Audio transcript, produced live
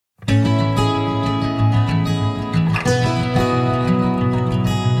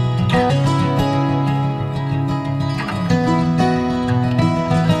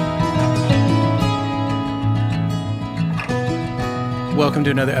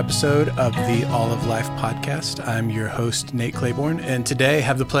welcome to another episode of the All of Life podcast. I'm your host, Nate Claiborne, and today I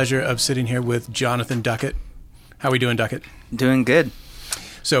have the pleasure of sitting here with Jonathan Duckett. How are we doing, Duckett? Doing good.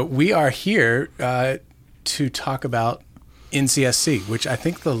 So we are here to talk about NCSC, which I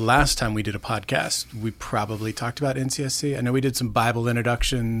think the last time we did a podcast, we probably talked about NCSC. I know we did some Bible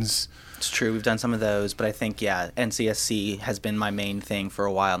introductions. It's true. We've done some of those, but I think, NCSC has been my main thing for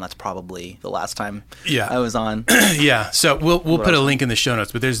a while, and that's probably the last time I was on. Yeah. So we'll put a link in the show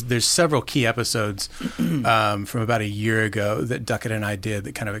notes, but there's several key episodes from about a year ago that Duckett and I did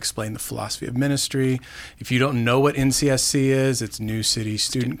that kind of explain the philosophy of ministry. If you don't know what NCSC is, it's New City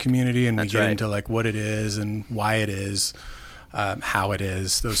Student Community, and we get into like what it is and why it is. How it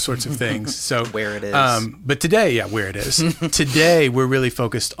is, those sorts of things. So where it is. But today, where it is. Today, we're really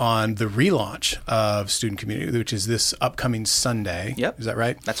focused on the relaunch of Student Community, which is this upcoming Sunday. Yep. Is that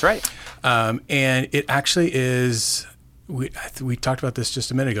right? That's right. And it actually is, we talked about this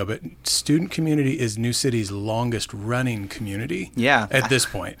just a minute ago, but Student Community is New City's longest running community at this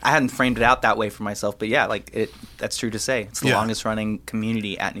point. I hadn't framed it out that way for myself, but that's true to say. It's the longest running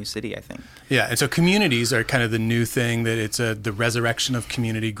community at New City, I think. Yeah, and so communities are kind of the new thing, that it's the resurrection of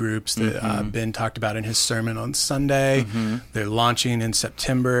community groups that Ben talked about in his sermon on Sunday. Mm-hmm. They're launching in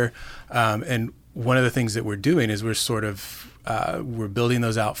September. And one of the things that we're doing is we're building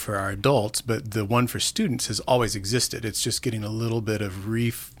those out for our adults, but the one for students has always existed. It's just getting a little bit of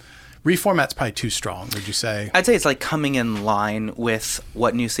reformat's probably too strong, would you say? I'd say it's like coming in line with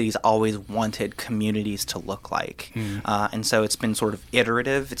what New City's always wanted communities to look like. And so it's been sort of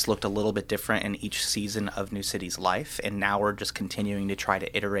iterative. It's looked a little bit different in each season of New City's life. And now we're just continuing to try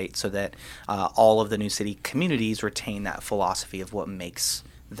to iterate so that all of the New City communities retain that philosophy of what makes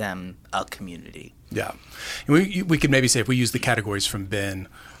them a community. Yeah. And we could maybe say, if we use the categories from Ben,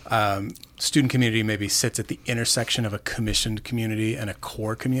 student community maybe sits at the intersection of a commissioned community and a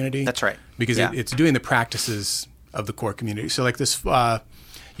core community. That's right. Because it's doing the practices of the core community. So like this,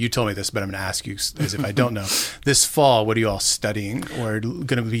 you told me this, but I'm going to ask you as if I don't know. This fall, what are you all studying or going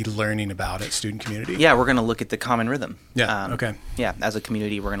to be learning about at Student Community? Yeah, we're going to look at the common rhythm. Yeah, okay. Yeah, as a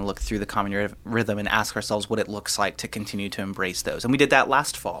community, we're going to look through the common rhythm and ask ourselves what it looks like to continue to embrace those. And we did that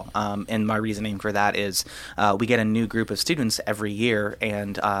last fall. And my reasoning for that is we get a new group of students every year,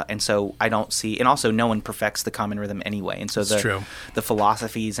 and so I don't see, and also no one perfects the common rhythm anyway. And so the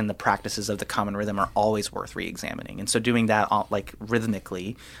philosophies and the practices of the common rhythm are always worth re-examining. And so doing that like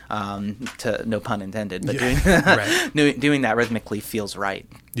rhythmically, to no pun intended, but doing that rhythmically feels right.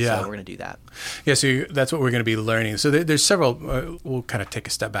 Yeah. So we're going to do that. Yeah, so that's what we're going to be learning. So there's several, we'll kind of take a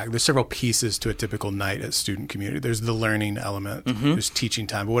step back. There's several pieces to a typical night at Student Community. There's the learning element, there's teaching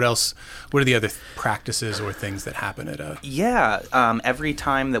time. But what else, what are the other practices or things that happen at a... Yeah, every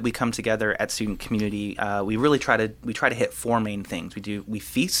time that we come together at Student Community, we really try to hit four main things. We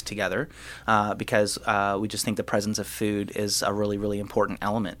feast together because we just think the presence of food is a really, really important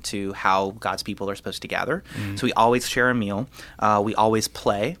element to how God's people are supposed to gather. So we always share a meal. We always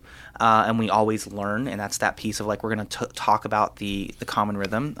play. And we always learn, and that's that piece of like we're going to talk about the common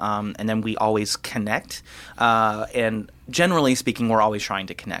rhythm, and then we always connect. And generally speaking, we're always trying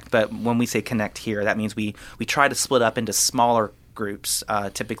to connect. But when we say connect here, that means we try to split up into smaller groups,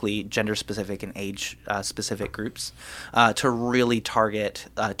 typically gender-specific and age-specific groups, to really target,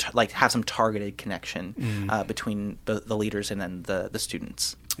 have some targeted connection between the leaders and then the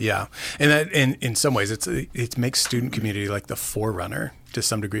students. Yeah, and that in some ways it makes Student Community like the forerunner to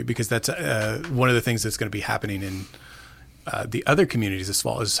some degree, because that's one of the things that's going to be happening in the other communities this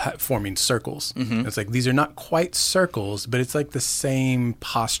fall is forming circles. It's like these are not quite circles, but it's like the same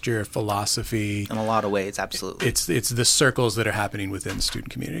posture, philosophy. In a lot of ways, absolutely. It's the circles that are happening within the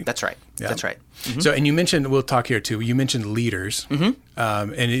Student Community. That's right. Yeah. That's right. So, and you mentioned, we'll talk here too, you mentioned leaders, and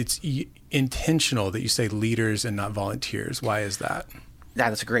it's intentional that you say leaders and not volunteers. Why is that?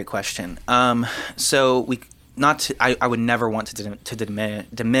 That's a great question. So I would never want to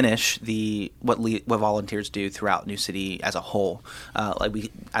diminish what volunteers do throughout New City as a whole.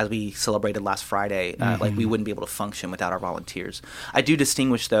 As we celebrated last Friday, we wouldn't be able to function without our volunteers. I do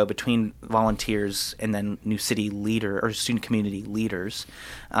distinguish though between volunteers and then New City leader or student community leaders,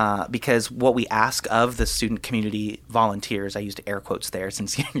 because what we ask of the student community volunteers, I used air quotes there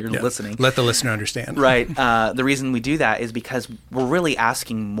since you're listening. Let the listener understand. Right. The reason we do that is because we're really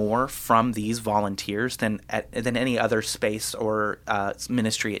asking more from these volunteers than at than any other space or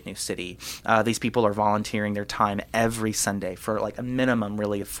ministry at New City. These people are volunteering their time every Sunday for like a minimum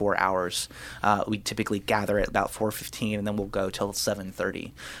really of 4 hours. We typically gather at about 4:15 and then we'll go till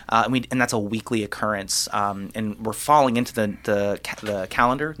 7:30. And that's a weekly occurrence. And we're falling into the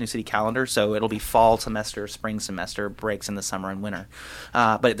calendar, New City calendar. So it'll be fall semester, spring semester, breaks in the summer and winter.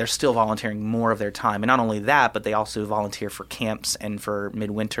 But they're still volunteering more of their time. And not only that, but they also volunteer for camps and for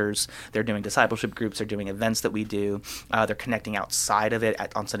midwinters. They're doing discipleship groups. They're doing events that we do. They're connecting outside of it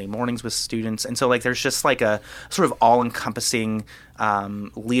on Sunday mornings with students. And so like there's just like a sort of all-encompassing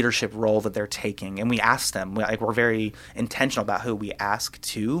leadership role that they're taking. And we ask them, we're very intentional about who we ask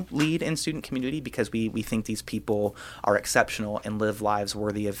to lead in student community because we think these people are exceptional and live lives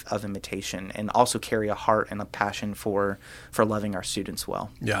worthy of imitation and also carry a heart and a passion for loving our students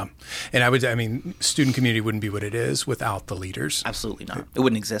well. Yeah. And student community wouldn't be what it is without the leaders. Absolutely not. It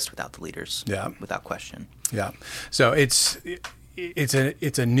wouldn't exist without the leaders. Yeah. Without question. Yeah. So it's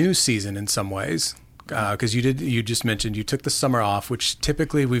a new season in some ways. Because you just mentioned you took the summer off, which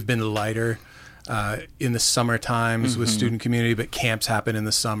typically we've been lighter in the summer times with student community, but camps happen in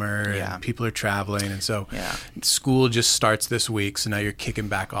the summer and people are traveling, and so school just starts this week. So now you're kicking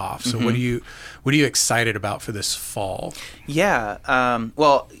back off. So what are you excited about for this fall? Yeah.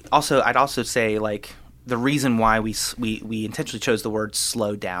 Well, I'd also say like. The reason why we intentionally chose the word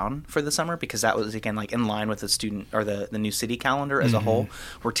slow down for the summer, because that was, again, like in line with the student or the New City calendar as a whole.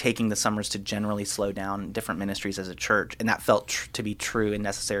 We're taking the summers to generally slow down different ministries as a church, and that felt to be true and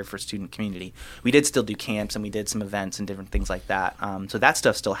necessary for student community. We did still do camps, and we did some events and different things like that. So that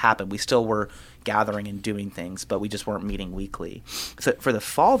stuff still happened. We still were gathering and doing things, but we just weren't meeting weekly. So for the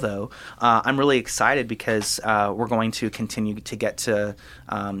fall, though, I'm really excited because we're going to continue to get to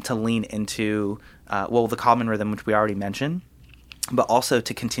lean into the common rhythm, which we already mentioned, but also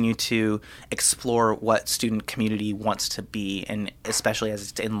to continue to explore what student community wants to be, and especially as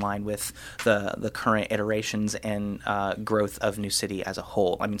it's in line with the current iterations and growth of New City as a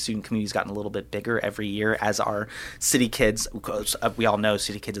whole. I mean, student community's gotten a little bit bigger every year as our City Kids, we all know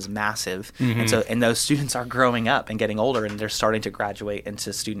City Kids is massive, and those students are growing up and getting older, and they're starting to graduate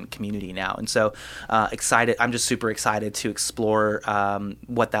into student community now. And so excited, I'm just super excited to explore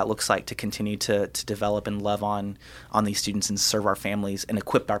what that looks like to continue to develop and love on these students and serve our families and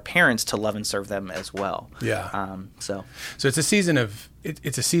equip our parents to love and serve them as well. Yeah. So it's a season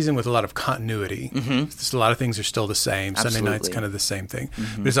with a lot of continuity. Just a lot of things are still the same. Absolutely. Sunday night's kind of the same thing.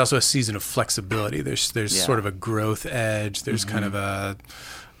 But it's also a season of flexibility. There's sort of a growth edge. There's kind of a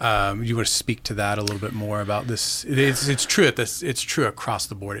you want to speak to that a little bit more about this? It's true it's true across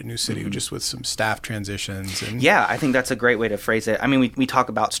the board at New City, just with some staff transitions. And yeah, I think that's a great way to phrase it. I mean, we talk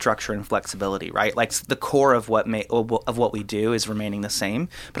about structure and flexibility, right? Like the core of what we do is remaining the same.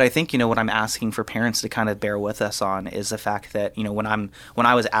 But I think what I'm asking for parents to kind of bear with us on is the fact that when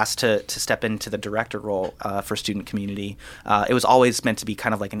I was asked to step into the director role for student community, it was always meant to be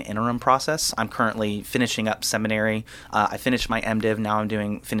kind of like an interim process. I'm currently finishing up seminary. I finished my MDiv. Now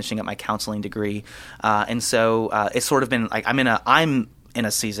I'm finishing up my counseling degree, and so it's sort of been like I'm in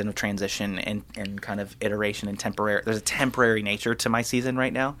a season of transition and kind of iteration and temporary. There's a temporary nature to my season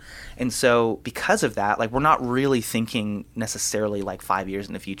right now, and so because of that, like we're not really thinking necessarily like 5 years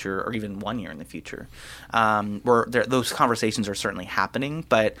in the future or even 1 year in the future. Those conversations are certainly happening,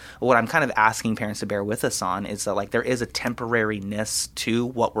 but what I'm kind of asking parents to bear with us on is that like there is a temporariness to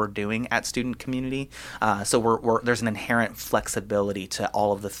what we're doing at student community. So there's an inherent flexibility to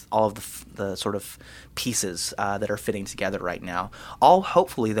all of the sort of pieces that are fitting together right now. All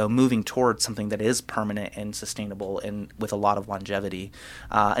hopefully, though, moving towards something that is permanent and sustainable and with a lot of longevity.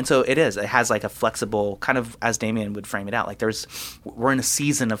 And so it has like a flexible, kind of as Damien would frame it out, like we're in a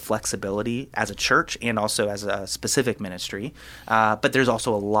season of flexibility as a church and also as a specific ministry. But there's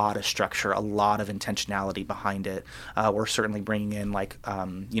also a lot of structure, a lot of intentionality behind it. We're certainly bringing in like,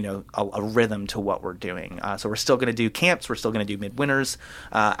 a rhythm to what we're doing. So we're still going to do camps. We're still going to do midwinters.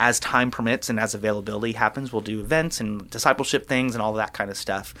 As time permits and as availability happens, we'll do events and discipleship things and all of that kind of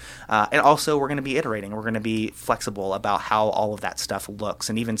stuff. And also we're going to be iterating. We're going to be flexible about how all of that stuff looks,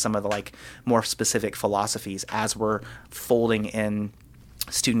 and even some of the like more specific philosophies as we're folding in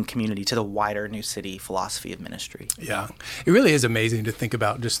student community to the wider New City philosophy of ministry. Yeah. It really is amazing to think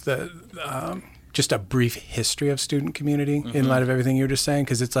about just just a brief history of student community in light of everything you were just saying,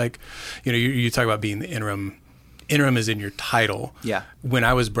 because it's like, you talk about being the interim interim is in your title. Yeah. When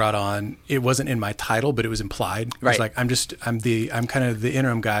I was brought on, it wasn't in my title, but it was implied. It was like, I'm kind of the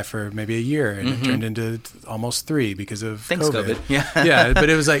interim guy for maybe a year, and it turned into almost 3 because of COVID. Yeah. Yeah. But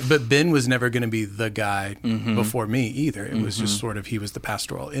it was like, but Ben was never going to be the guy before me either. It was just sort of, he was the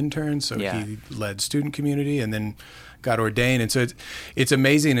pastoral intern. So he led student community and then got ordained. And so it's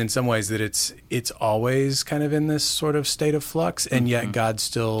amazing in some ways that it's always kind of in this sort of state of flux, and yet God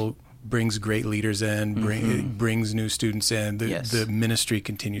still brings great leaders in, brings new students in. The ministry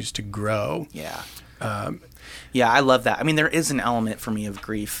continues to grow. Yeah. Yeah, I love that. I mean, there is an element for me of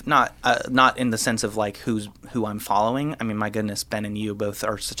grief, not in the sense of like who I'm following. I mean, my goodness, Ben and you both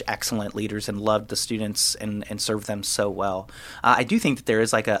are such excellent leaders and loved the students and served them so well. I do think that there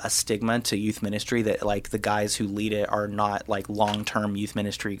is like a stigma to youth ministry that like the guys who lead it are not like long-term youth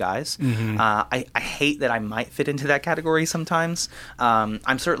ministry guys. I hate that I might fit into that category sometimes.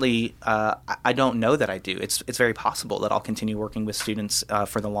 I'm certainly, I don't know that I do. It's very possible that I'll continue working with students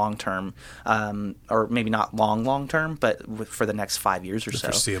for the long term, or maybe not long term, but for the next 5 years or so.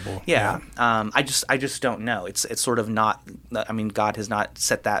 Foreseeable. Yeah. I just don't know. It's sort of not. I mean, God has not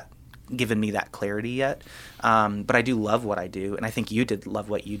given me that clarity yet. But I do love what I do, and I think you did love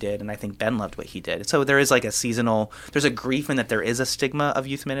what you did, and I think Ben loved what he did. So there is like there's a grief in that there is a stigma of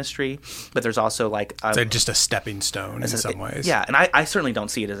youth ministry, but there's also like it's just a stepping stone in some ways. Yeah, and I certainly don't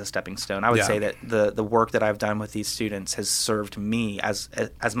see it as a stepping stone. I would say that the work that I've done with these students has served me as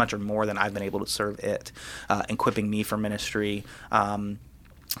much or more than I've been able to serve it, equipping me for ministry.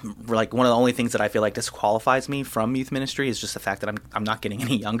 Like one of the only things that I feel like disqualifies me from youth ministry is just the fact that I'm not getting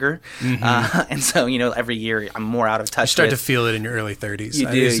any younger, and so every year I'm more out of touch. You start to feel it in your early 30s. You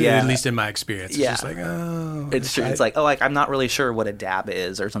do, At least in my experience. Yeah. It's just like, oh, it's true. It's like, like I'm not really sure what a dab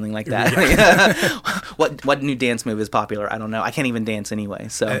is or something like that. What new dance move is popular? I don't know. I can't even dance anyway.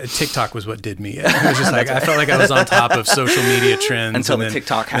 So TikTok was what did me. It was just like I felt like I was on top of social media trends until the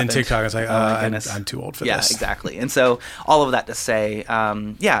TikTok happened. And TikTok, I was like, I'm too old for this. Yeah, exactly. And so all of that to say,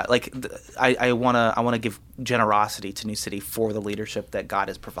 like I want to give generosity to New City for the leadership that God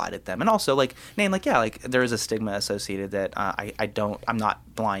has provided them, and also like there is a stigma associated that I'm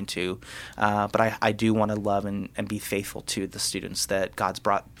not blind to, but I do want to love and be faithful to the students that God's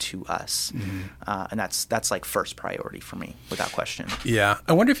brought to us, and that's like first priority for me without question. Yeah,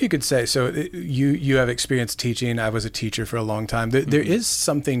 I wonder if you could say, so you have experience teaching. I was a teacher for a long time. There is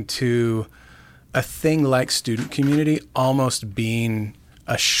something to a thing like student community almost being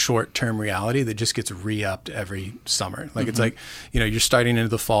a short-term reality that just gets re-upped every summer. Like it's like, you're starting into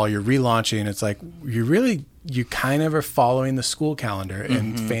the fall, you're relaunching. It's like you kind of are following the school calendar,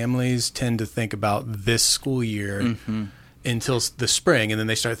 and families tend to think about this school year until the spring, and then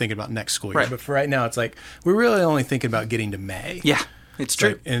they start thinking about next school year. Right. But for right now, it's like we're really only thinking about getting to May. Yeah, it's true.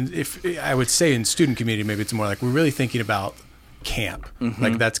 Right? And if I would say in student community, maybe it's more like we're really thinking about camp.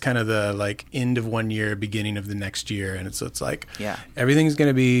 Like that's kind of the like end of one year, beginning of the next year, and it's like everything's going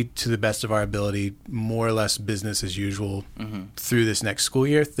to be to the best of our ability, more or less business as usual through this next school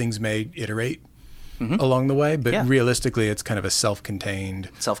year. Things may iterate along the way, but realistically it's kind of a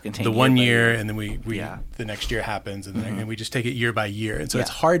self-contained the 1 year, and then we the next year happens, and then and we just take it year by year, and so it's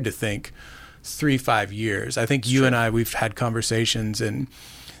hard to think 3-5 years. I think you and I, we've had conversations, and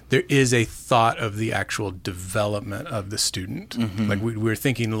there is a thought of the actual development of the student. Like we're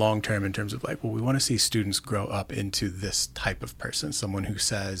thinking long term in terms of like, well, we want to see students grow up into this type of person, someone who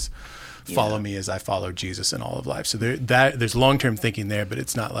says, follow me as I follow Jesus in all of life. So there's long term thinking there, but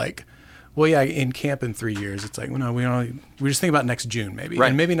it's not like, well, yeah, in camp in 3 years, it's like, well, no, we just think about next June maybe,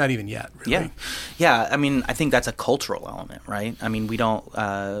 and maybe not even yet, really. Yeah. I mean, I think that's a cultural element, right? I mean, we don't.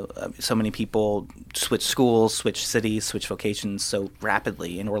 So many people switch schools, switch cities, switch vocations so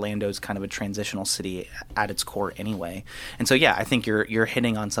rapidly, and Orlando's kind of a transitional city at its core anyway. And so, I think you're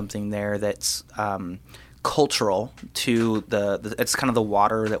hitting on something there that's cultural to it's kind of the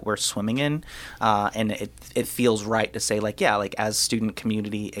water that we're swimming in, and it feels right to say like as student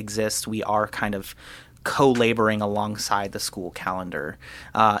community exists, we are kind of co-laboring alongside the school calendar.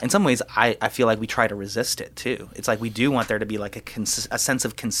 In some ways, I feel like we try to resist it too. It's like we do want there to be like a sense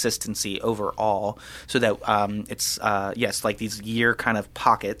of consistency overall, so that it's like these year kind of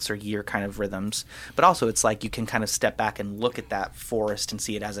pockets or year kind of rhythms, but also it's like you can kind of step back and look at that forest and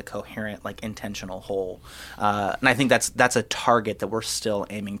see it as a coherent, like intentional whole. And I think that's a target that we're still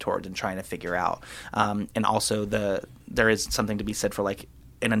aiming towards and trying to figure out. And also there is something to be said for like,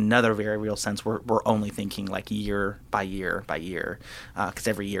 in another very real sense, we're only thinking like year by year by year, because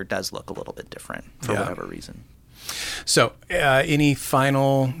every year does look a little bit different for whatever reason. So, any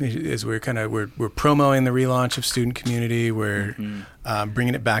final, as we're promoting the relaunch of student community, we're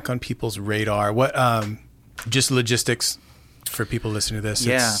bringing it back on people's radar. What Just logistics for people listening to this.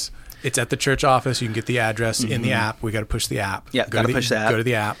 Yeah. It's at the church office. You can get the address in the app. We got to push the app. Yeah, got to push the app. Go to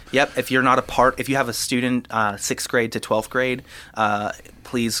the app. Yep. If you're not if you have a student 6th grade to 12th grade,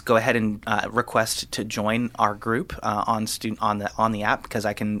 please go ahead and request to join our group on the app, because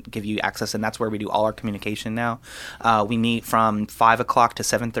I can give you access, and that's where we do all our communication now. We meet from 5 o'clock to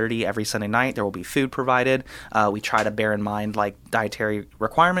 7:30 every Sunday night. There will be food provided. We try to bear in mind like dietary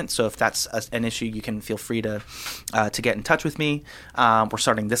requirements, so if that's an issue, you can feel free to get in touch with me. We're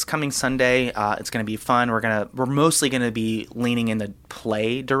starting this coming Sunday. It's going to be fun. We're mostly going to be leaning in the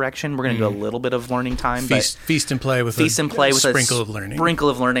play direction. We're going to do a little bit of learning time, feast and play with a sprinkle of learning. Sprinkle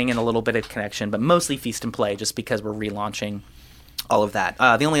of learning and a little bit of connection, but mostly feast and play, just because we're relaunching all of that.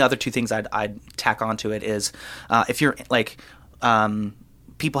 The only other 2 things I'd tack onto it is if you're like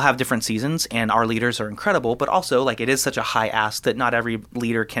people have different seasons, and our leaders are incredible, but also like it is such a high ask that not every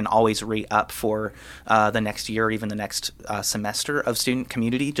leader can always re-up for the next year or even the next semester of student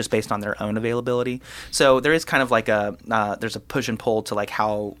community, just based on their own availability. So there is kind of like there's a push and pull to like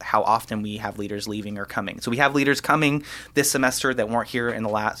how often we have leaders leaving or coming. So we have leaders coming this semester that weren't here in the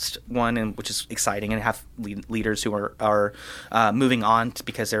last one, and which is exciting, and have leaders who are moving on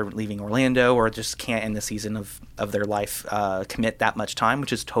because they're leaving Orlando or just can't in the season of their life commit that much time,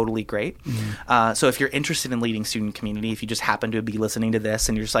 which is totally great. So if you're interested in leading student community, if you just happen to be listening to this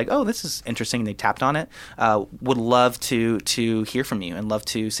and you're just like, oh, this is interesting, and they tapped on it, would love to hear from you and love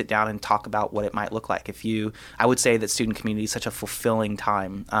to sit down and talk about what it might look like. I would say that student community is such a fulfilling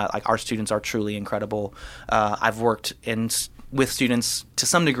time. Like our students are truly incredible. I've worked with students to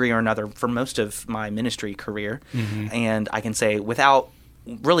some degree or another for most of my ministry career, and I can say without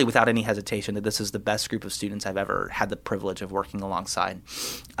any hesitation that this is the best group of students I've ever had the privilege of working alongside.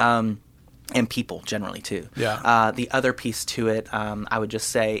 And people generally too. Yeah. The other piece to it, I would just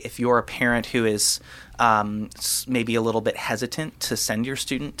say, if you're a parent who is maybe a little bit hesitant to send your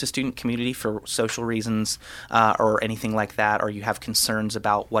student to student community for social reasons or anything like that, or you have concerns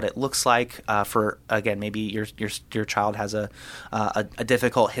about what it looks like for, again, maybe your child has a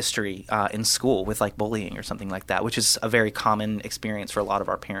difficult history in school with like bullying or something like that, which is a very common experience for a lot of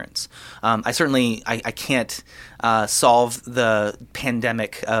our parents. I can't solve the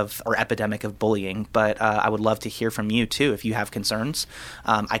pandemic or epidemic of bullying, but I would love to hear from you too if you have concerns.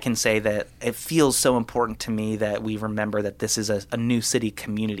 I can say that it feels so important to me that we remember that this is a New City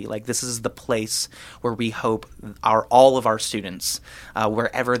community. Like, this is the place where we hope all of our students,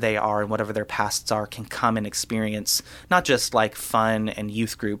 wherever they are and whatever their pasts are, can come and experience not just like fun and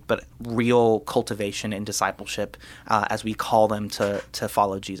youth group, but real cultivation and discipleship as we call them to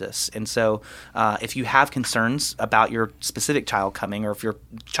follow Jesus. And so if you have concerns about your specific child coming, or if your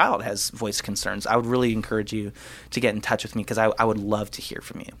child has voiced concerns, I would really encourage you to get in touch with me, because I would love to hear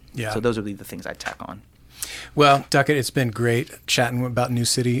from you. Yeah. So those would be the things I'd tack on. Well, Duckett, it's been great chatting about New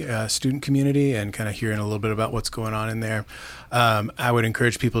City student community and kind of hearing a little bit about what's going on in there. I would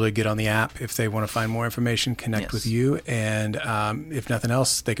encourage people to get on the app if they want to find more information, connect with you. And if nothing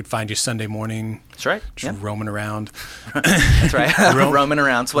else, they could find you Sunday morning. That's right. Just roaming around. That's right. Roaming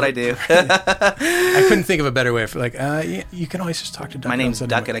around. That's what I do. I couldn't think of a better way for you can always just talk to Duckett. My name's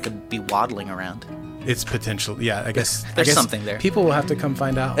Duckett. I could be waddling around. It's potential. Yeah, I guess there's something there. People will have to come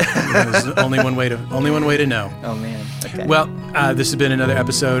find out. There's only one way to know. Oh man. Okay. Well, this has been another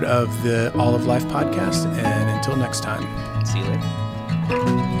episode of the All of Life podcast, and until next time. See you later.